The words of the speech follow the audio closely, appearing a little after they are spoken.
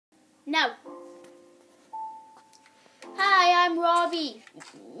Now, hi, I'm Robbie.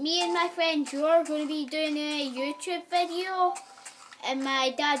 Me and my friend Joe are going to be doing a YouTube video, and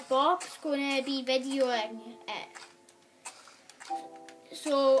my dad Bob's going to be videoing it.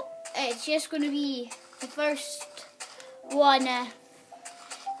 So it's just going to be the first one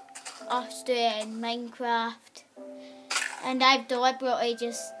us doing Minecraft, and I've deliberately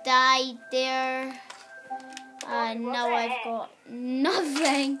just died there, and now I've got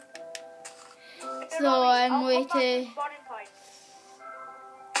nothing. So I'm going to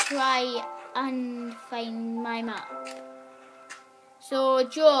try and find my map. So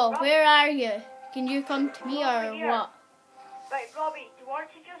Joe, where are you? Can you come to me or what? Right, Robbie, do you want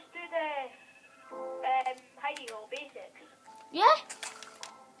to just do the hiding hole basics? Yeah.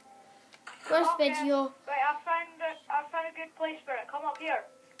 First video. Right, I found a good place for it. Come up here,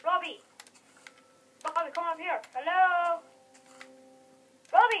 Robbie. Robbie, come up here. Hello,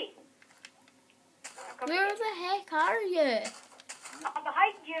 Robbie. Where the heck are you? I'm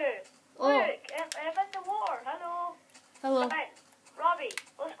behind you. Oh. Look, I'm in the water. Hello. Hello. Right, Robbie,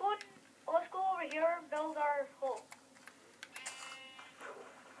 let's go over here and build our hole.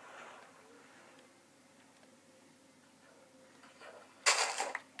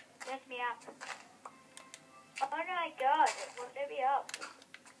 Let me up. Oh my God, it won't let me up.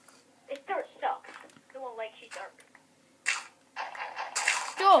 This dirt sucks. No one likes you dirt.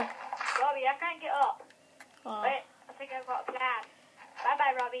 Joe. Robbie, I can't get up. Oh. Wait, I think I've got a plan.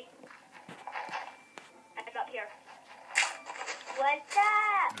 Bye-bye, Robbie. I'm up here. What's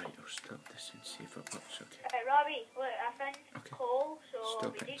up? Right, I'll stop this and see if it works, okay? Robbie, look, I found coal, so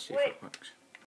Stop we it need and see if wood. it works.